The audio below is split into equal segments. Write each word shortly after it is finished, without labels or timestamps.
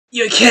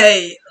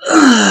Okay.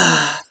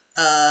 I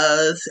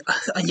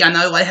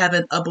know I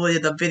haven't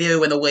uploaded a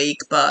video in a week,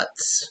 but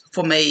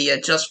for me,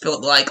 it just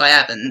felt like I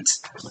haven't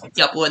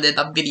uploaded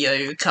a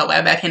video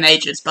back in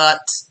ages,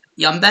 but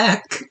yeah, I'm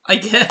back, I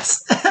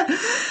guess.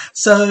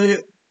 So,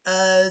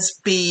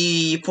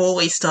 before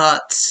we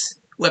start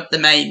with the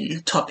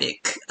main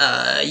topic,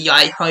 yeah,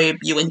 I hope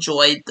you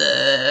enjoyed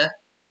the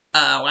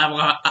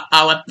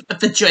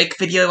the Drake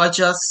video I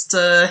just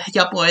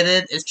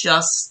uploaded. It's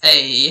just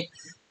a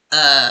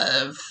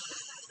a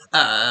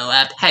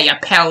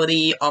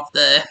parody of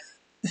the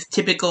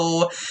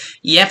typical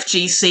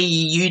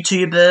FGC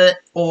YouTuber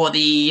or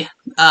the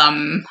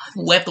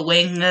left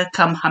wing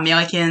come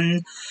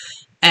American,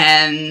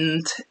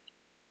 and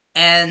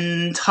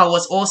I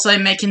was also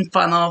making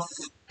fun of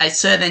a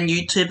certain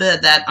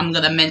YouTuber that I'm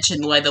gonna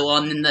mention later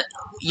on in the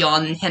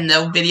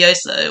video.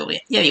 So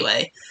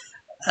anyway,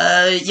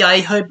 yeah, I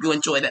hope you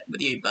enjoyed that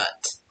video.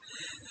 But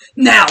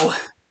now,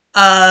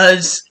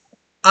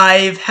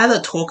 I've had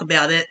a talk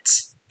about it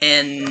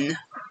in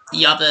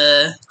the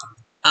other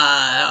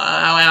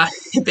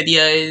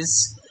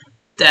videos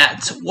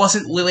that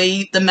wasn't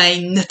really the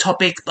main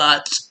topic,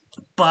 but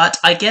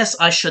I guess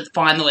I should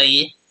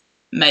finally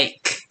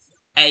make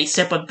a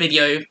separate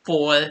video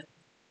for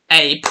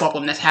a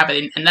problem that's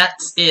happening, and that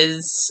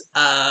is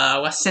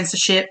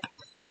censorship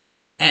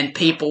and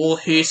people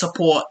who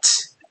support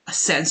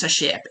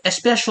censorship,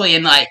 especially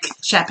in like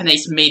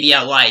Japanese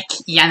media like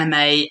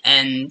anime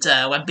and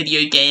like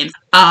video games.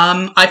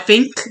 I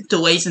think the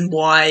reason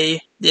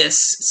why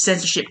this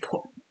censorship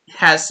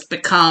has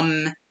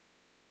become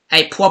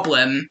a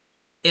problem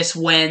is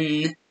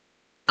when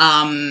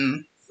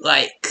anime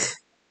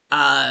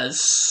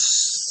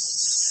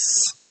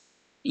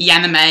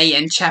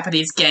and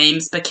Japanese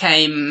games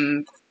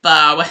became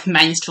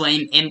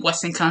mainstream in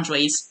Western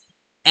countries,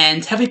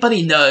 and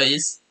everybody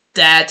knows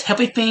that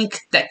everything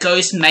that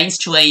goes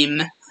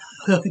mainstream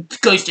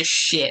goes to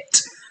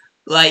shit.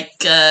 Like,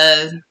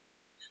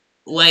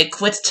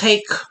 let's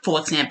take, for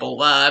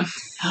example,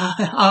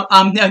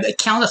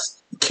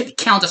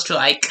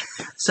 Counter-Strike.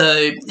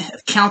 So,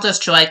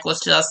 Counter-Strike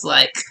was just,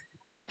 like,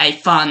 a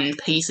fun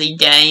PC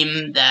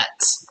game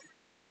that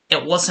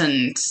it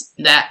wasn't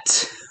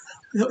that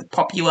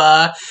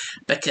popular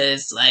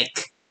because,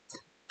 like,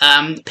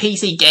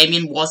 PC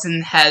gaming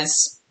wasn't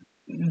as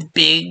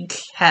big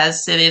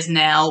as it is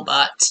now,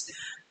 but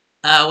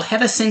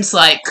ever since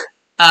like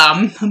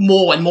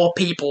more and more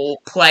people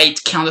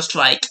played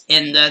Counter-Strike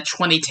in the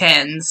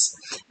 2010s,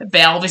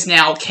 Valve is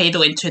now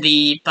catering to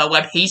the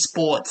web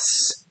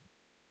esports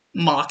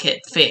market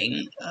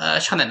thing.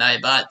 I don't know,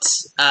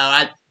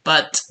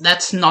 but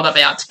that's not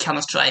about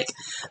Counter-Strike.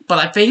 But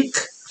I think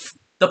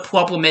the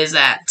problem is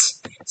that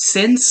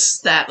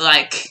since that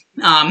like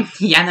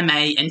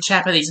anime and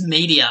Japanese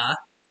media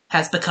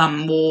has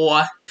become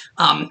more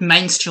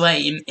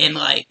mainstream in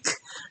like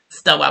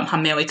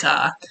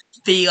America,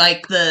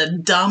 the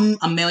dumb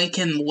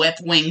American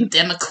left-wing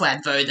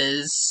Democrat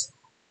voters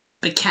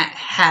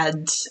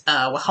had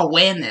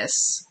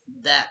awareness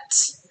that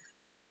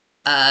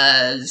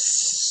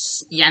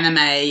anime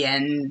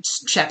and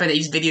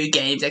Japanese video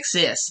games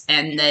exist,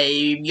 and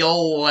they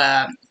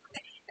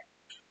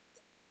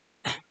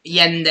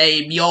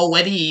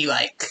already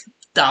like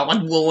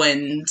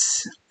ruined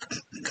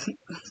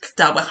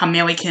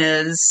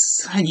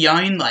America's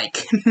own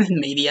like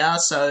media,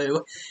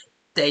 so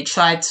they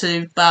tried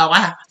to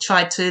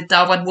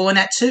ruin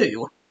that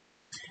too.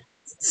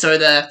 So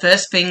the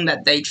first thing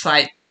that they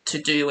tried to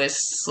do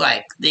is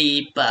like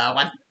the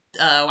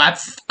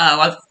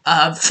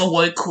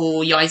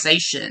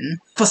localization.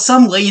 For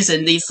some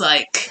reason, these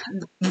like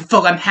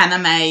for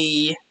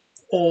anime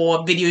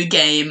or video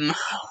game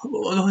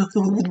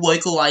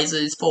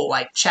localizers for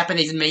like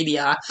Japanese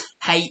media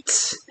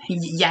hate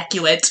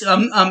accurate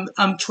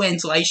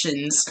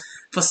translations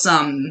for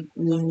some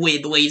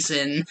weird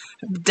reason.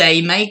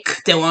 They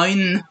make their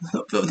own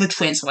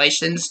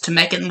translations to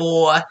make it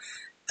more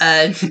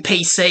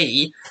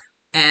PC,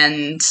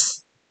 and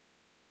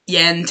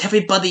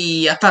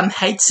everybody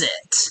hates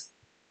it.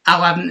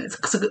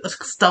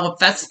 So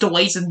that's the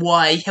reason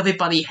why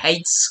everybody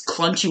hates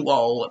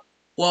Crunchyroll.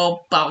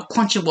 Well, but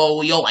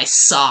Crunchyroll always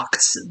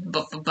sucked,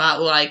 but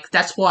like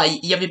that's why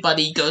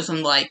everybody goes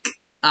on like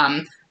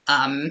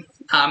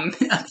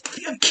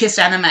Kiss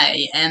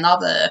Anime and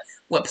other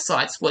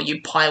websites where you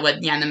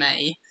pirate the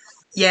anime.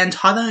 Yeah, and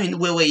I don't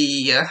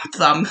really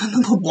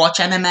watch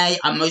anime.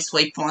 I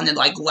mostly find it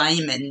like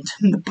lame and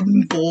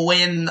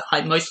boring.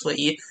 I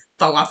mostly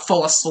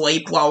fall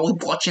asleep while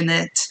watching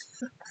it.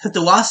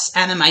 The last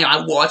anime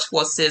I watched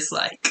was this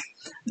like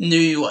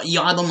new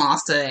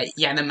Idolmaster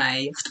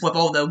anime with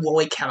all the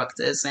Wally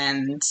characters,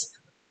 and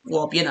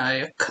well, you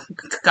know,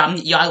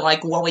 I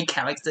like Wally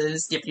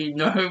characters, if you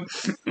know.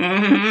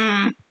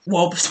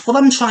 Well, what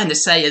I'm trying to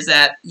say is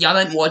that I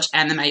don't watch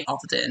anime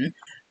often,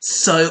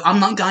 so I'm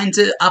not going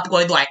to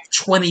upload like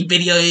 20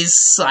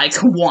 videos like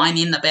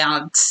whining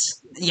about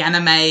the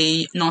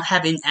anime not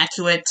having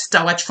accurate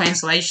direct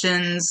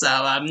translations. So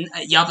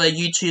the other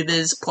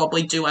YouTubers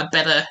probably do a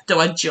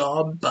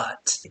job,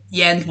 but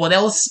yeah. And what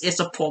else is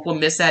the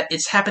problem is that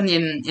it's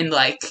happening in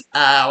like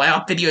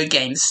video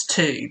games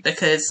too,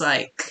 because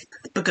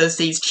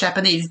these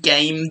Japanese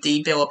game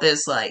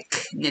developers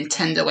like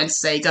Nintendo and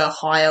Sega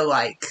hire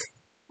like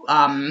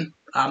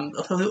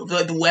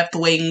the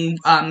left-wing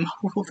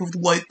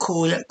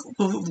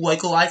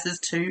localizers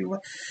too,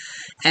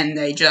 and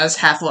they just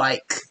have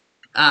like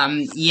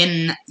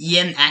yin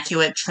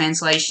accurate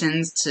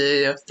translations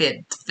to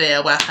fit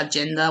their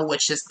agenda,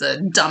 which is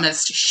the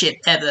dumbest shit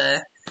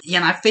ever. Yeah,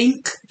 and I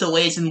think the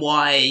reason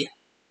why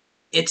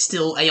it's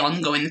still a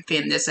ongoing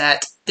thing is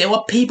that there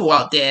are people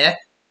out there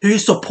who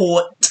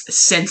support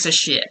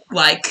censorship.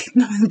 Like,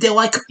 they're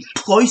like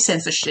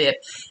pro-censorship,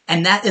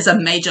 and that is a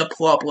major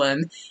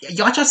problem.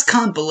 I just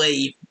can't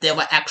believe there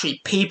were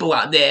actually people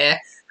out there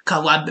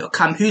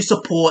who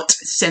support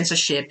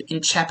censorship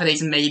in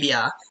Japanese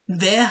media.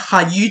 There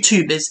are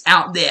YouTubers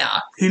out there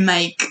who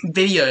make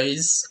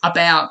videos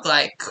about,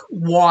 like,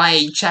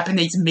 why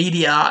Japanese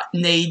media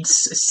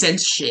needs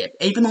censorship.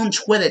 Even on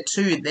Twitter,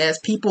 too, there's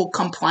people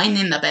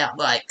complaining about,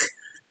 like,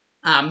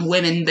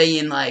 women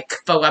being, like,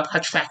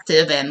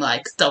 attractive and,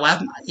 like,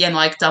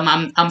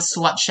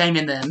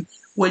 slut-shaming them,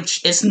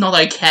 which is not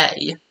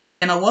okay.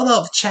 And a lot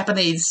of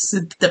Japanese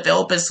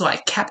developers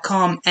like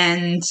Capcom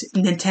and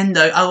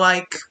Nintendo are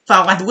like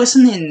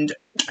listening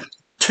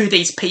to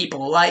these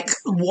people. Like,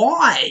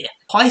 why?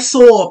 I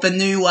saw the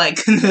new,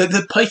 like,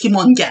 the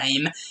Pokemon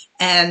game,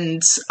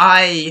 and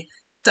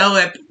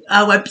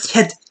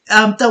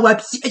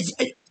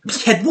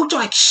it looked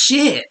like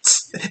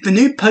shit. The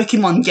new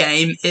Pokemon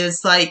game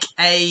is like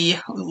a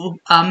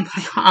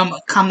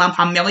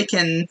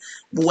American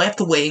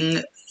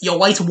left-wing you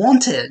always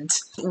wanted.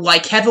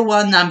 Like,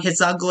 everyone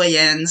is ugly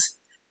and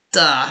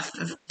I'll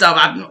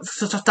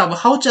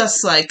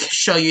just, like,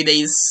 show you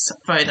these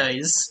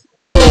photos.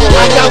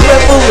 I got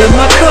Red Bull in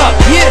my cup,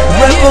 yeah.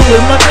 Red Bull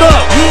in my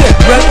cup,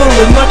 yeah. Red Bull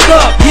in my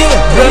cup, yeah.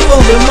 Red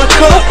Bull in my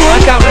cup, I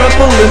got Red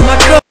Bull in my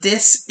cup.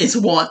 This is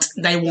what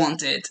they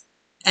wanted.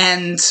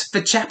 And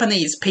the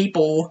Japanese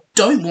people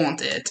don't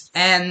want it.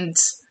 And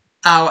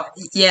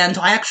and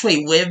I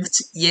actually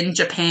lived in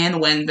Japan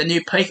when the new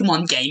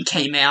Pokemon game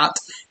came out,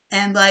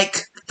 and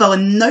like,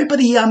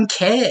 nobody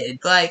cared.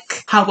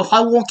 Like, how if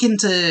I walk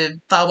into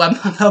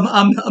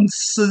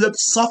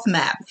soft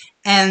map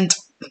and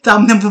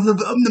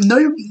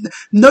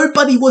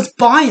nobody was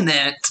buying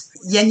it.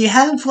 Yeah, and you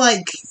have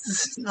like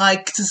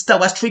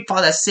Street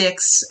Fighter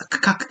 6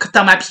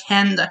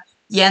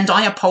 and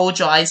I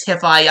apologize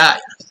if I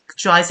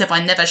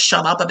never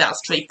shut up about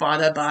Street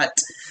Fighter, but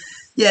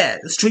yeah,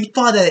 Street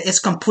Fighter is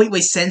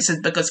completely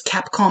censored because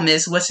Capcom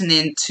is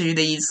listening to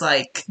these,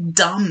 like,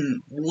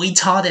 dumb,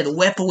 retarded,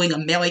 left-wing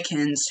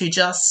Americans who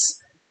just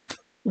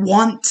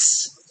want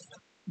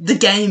the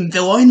game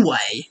their own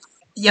way.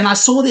 Yeah, and I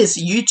saw this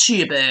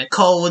YouTuber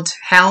called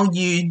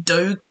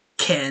HowUDoKen.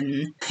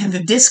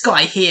 This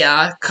guy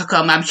here,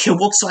 he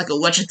looks like a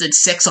registered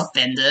sex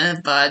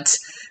offender, but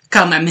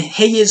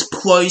he is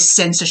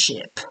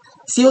pro-censorship.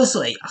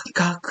 Seriously,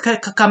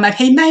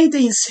 he made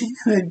these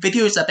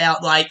videos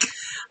about, like,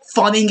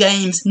 fighting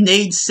games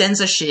need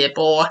censorship,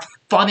 or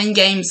fighting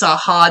games are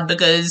hard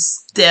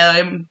because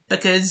they're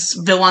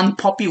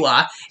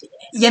unpopular.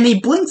 Yeah, and he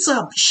brings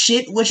up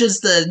shit which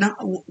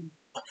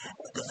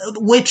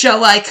are,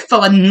 like,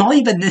 not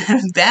even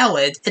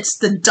valid. It's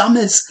the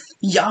dumbest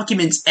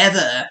arguments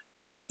ever.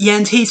 Yeah,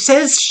 and he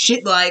says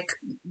shit like,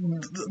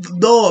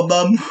 no,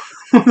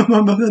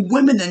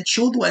 women and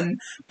children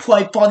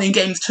play fighting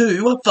games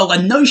too.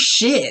 No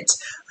shit.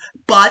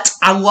 But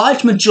a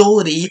large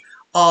majority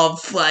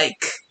of,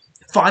 like,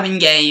 fighting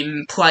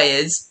game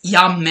players,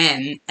 young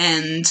men,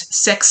 and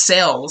sex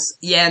sells.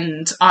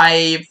 And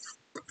I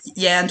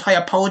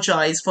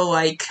apologize for,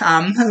 like,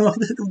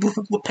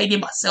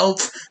 repeating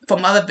myself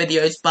from other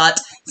videos, but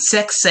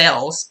sex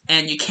sells,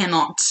 and you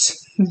cannot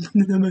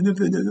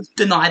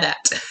deny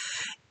that.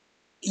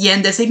 Yeah,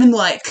 and there's even,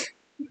 like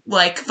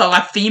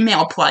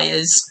female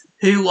players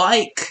who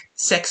like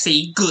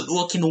sexy,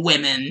 good-looking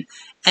women,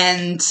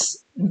 and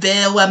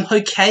they're,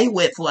 okay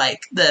with,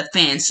 like, the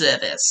fan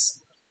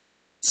service.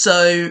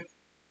 So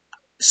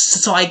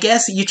I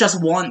guess you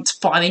just want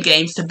fighting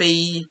games to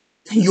be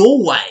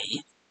your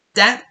way.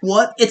 That's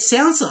what it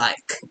sounds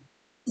like.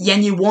 Yeah,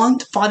 and you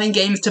want fighting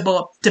games to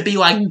be,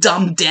 like,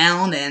 dumbed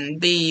down and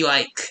be,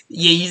 like,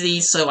 easy,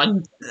 so, like,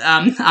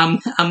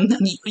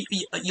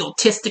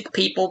 autistic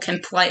people can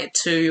play it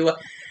too.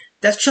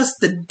 That's just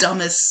the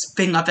dumbest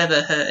thing I've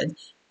ever heard.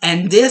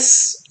 And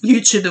this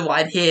YouTuber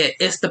right here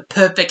is the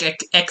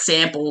perfect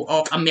example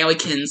of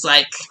Americans,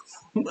 like,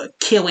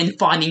 killing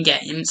fighting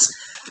games.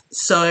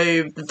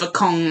 So the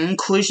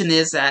conclusion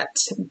is that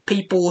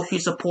people who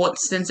support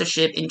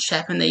censorship in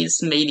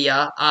Japanese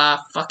media are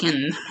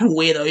fucking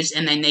weirdos,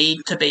 and they need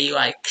to be,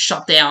 like,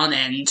 shut down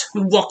and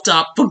locked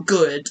up for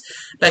good,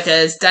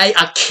 because they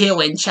are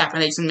killing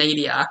Japanese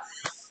media,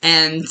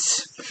 and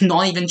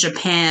not even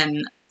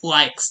Japan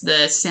likes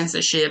the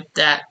censorship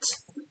that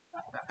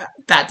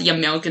that the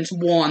Americans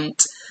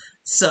want.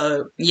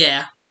 So,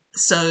 yeah.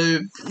 So,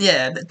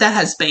 yeah, that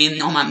has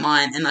been on my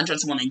mind, and I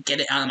just want to get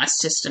it out of my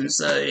system.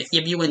 So,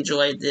 if you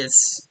enjoyed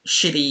this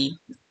shitty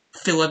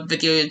filler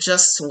video,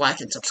 just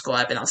like and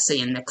subscribe, and I'll see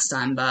you next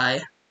time.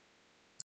 Bye.